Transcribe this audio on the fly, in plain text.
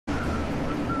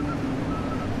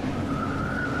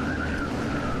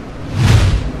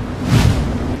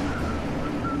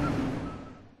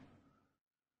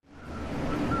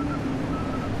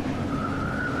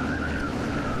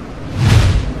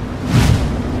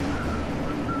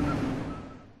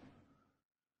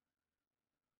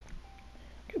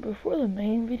before the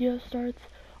main video starts,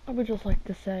 I would just like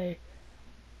to say,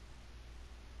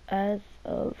 as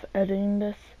of editing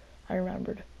this, I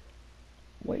remembered,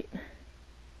 wait,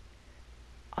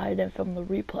 I didn't film the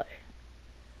replay.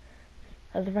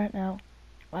 As of right now,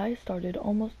 I started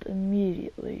almost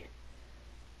immediately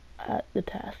at the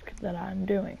task that I'm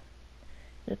doing.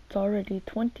 It's already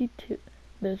 22,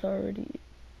 there's already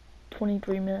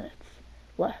 23 minutes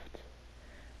left.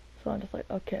 So I'm just like,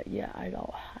 okay, yeah, I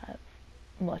don't have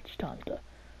much time to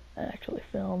actually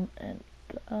film, and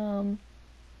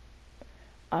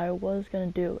I was gonna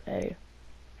do a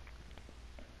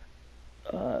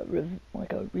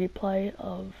like a replay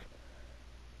of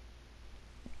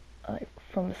like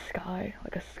from the sky,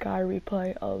 like a sky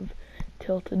replay of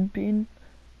Tilted being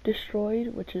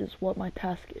destroyed, which is what my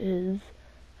task is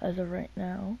as of right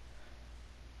now.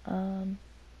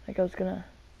 Like I was gonna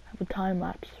have a time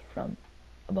lapse from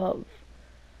above,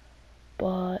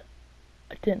 but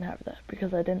I didn't have that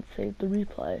because I didn't save the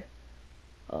replay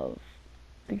of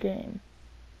the game,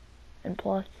 and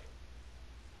plus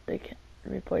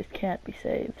replays can't be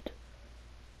saved,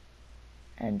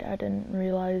 and I didn't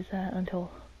realize that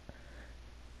until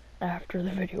after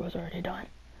the video was already done.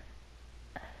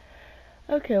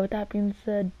 Okay, with that being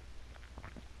said,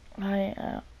 I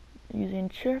am using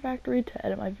SHAREfactory to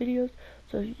edit my videos,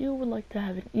 so if you would like to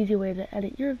have an easy way to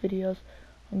edit your videos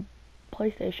on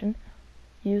PlayStation,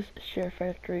 use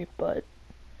SHAREfactory, but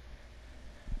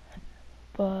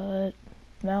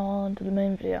now on to the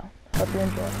main video. Hope you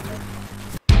enjoy.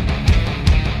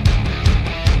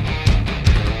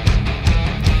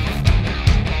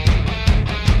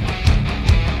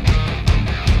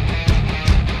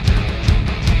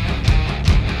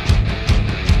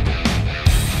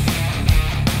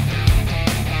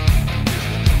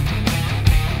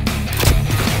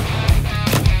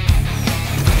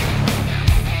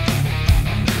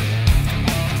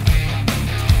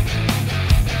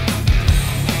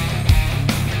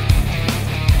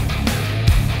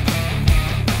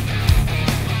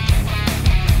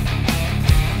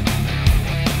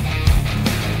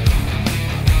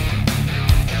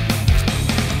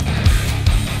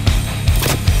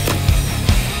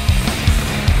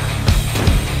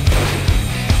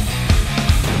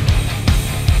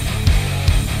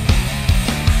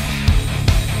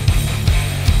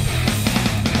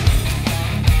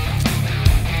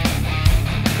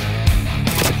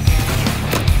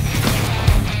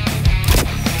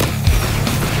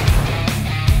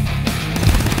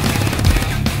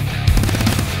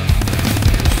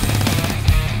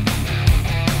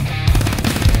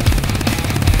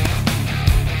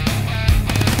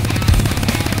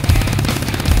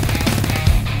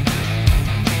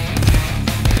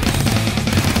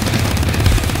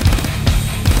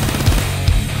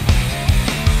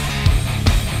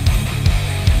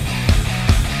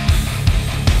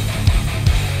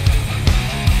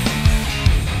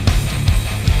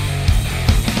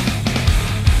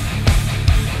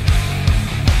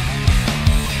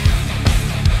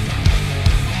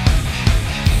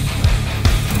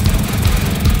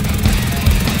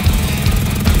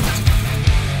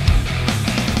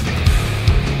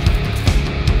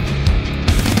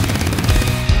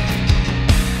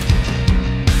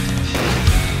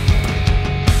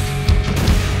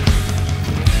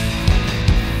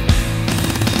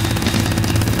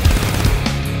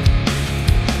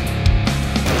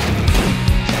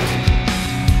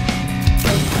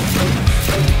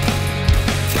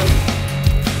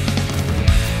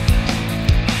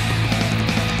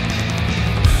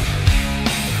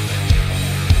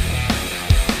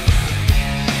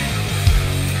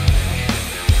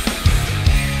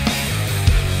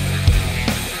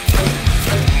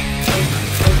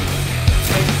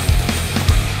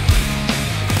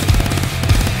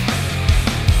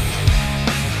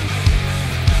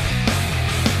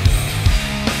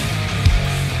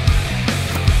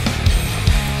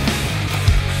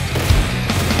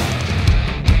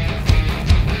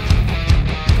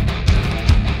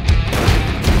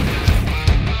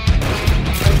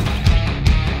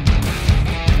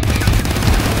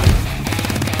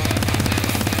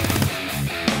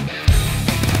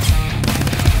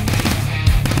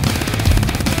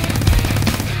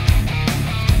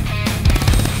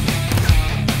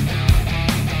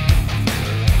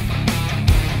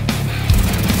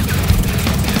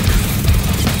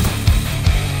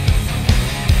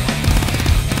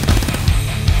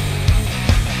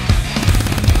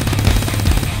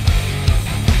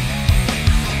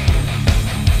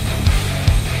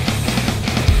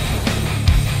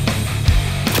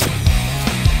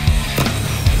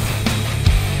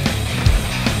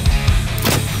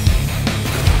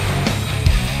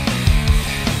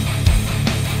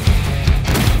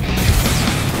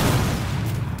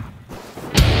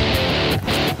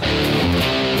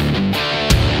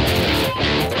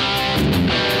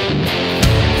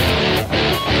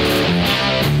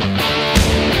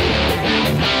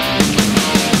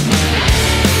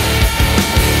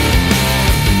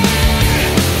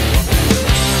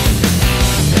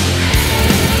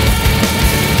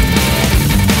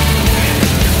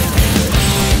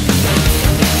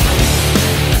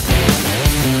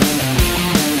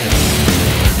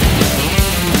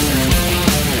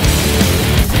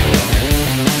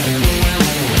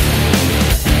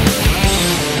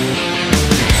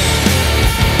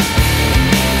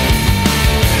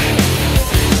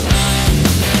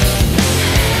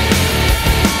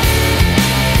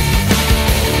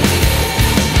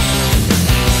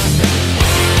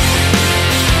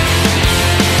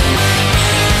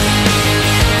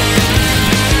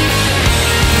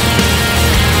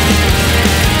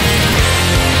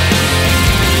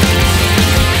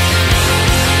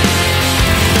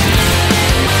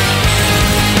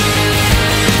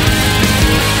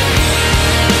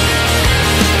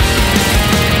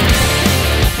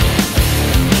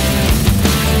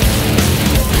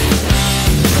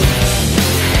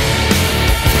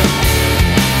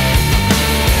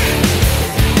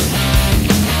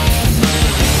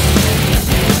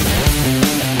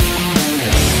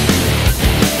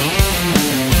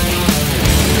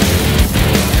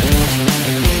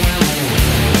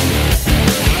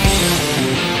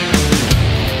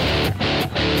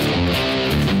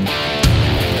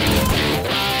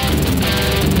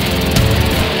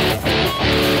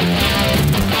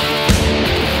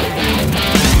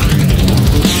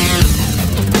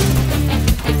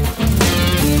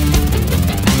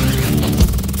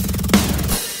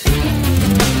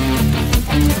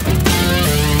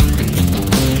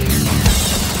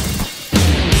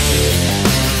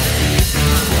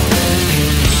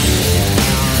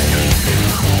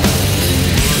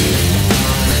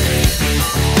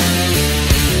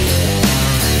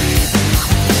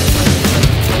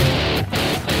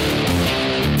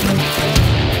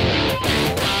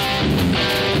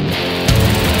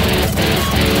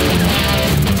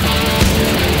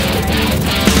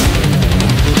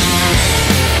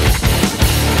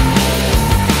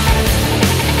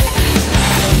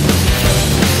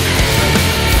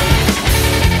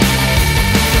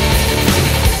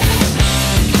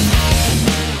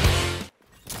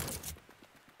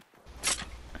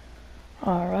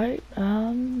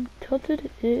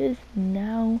 Tilted is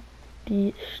now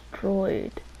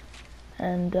destroyed.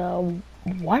 And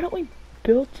why don't we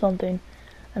build something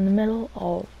in the middle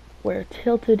of where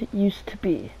Tilted used to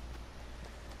be?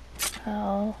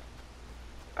 Alright,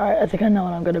 I think I know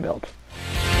what I'm gonna build.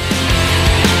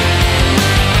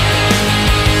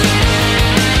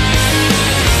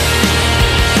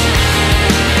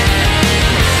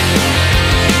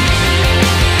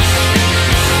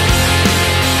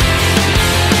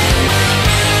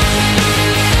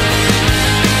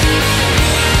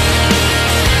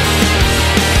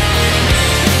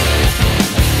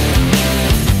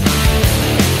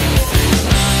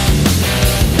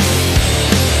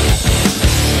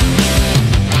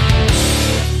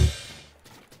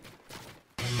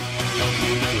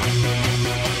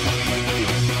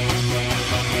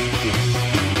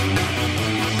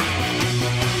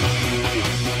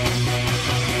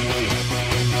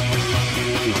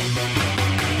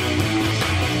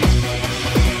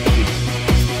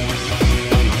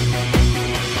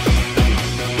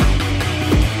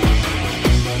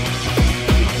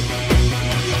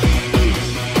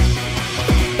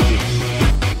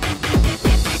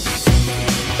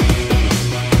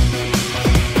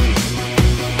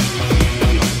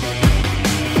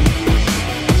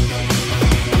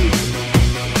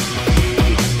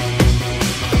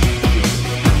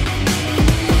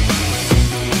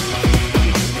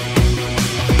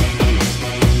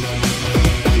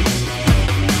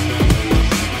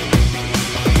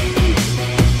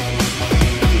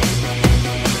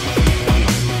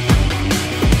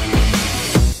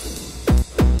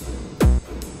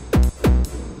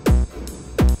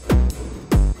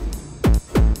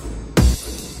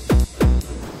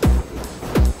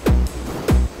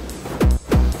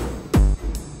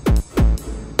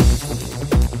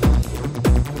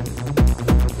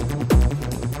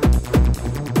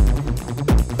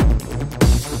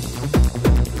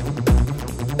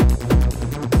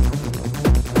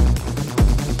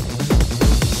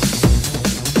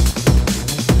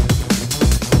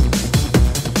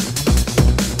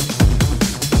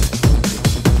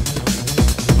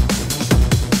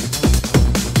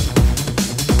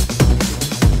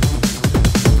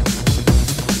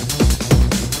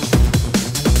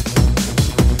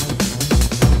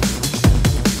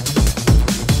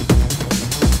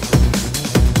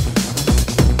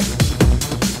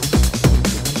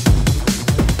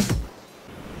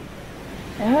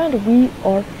 And we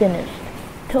are finished.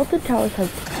 Tilted Towers has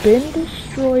been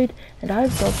destroyed, and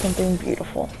I've built something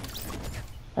beautiful.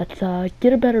 Let's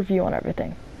get a better view on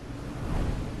everything.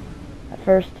 At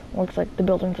first, looks like the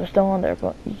buildings are still on there,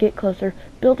 but you get closer,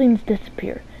 buildings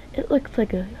disappear. It looks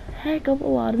like a heck of a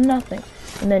lot of nothing.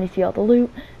 And then you see all the loot,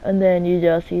 and then you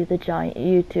just see the giant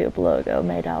YouTube logo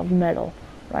made out of metal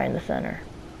right in the center.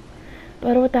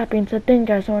 But with that being said, thank you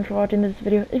guys so much for watching this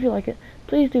video. If you like it,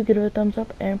 please do give it a thumbs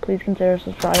up, and please consider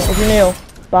subscribing if you're new.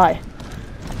 Bye.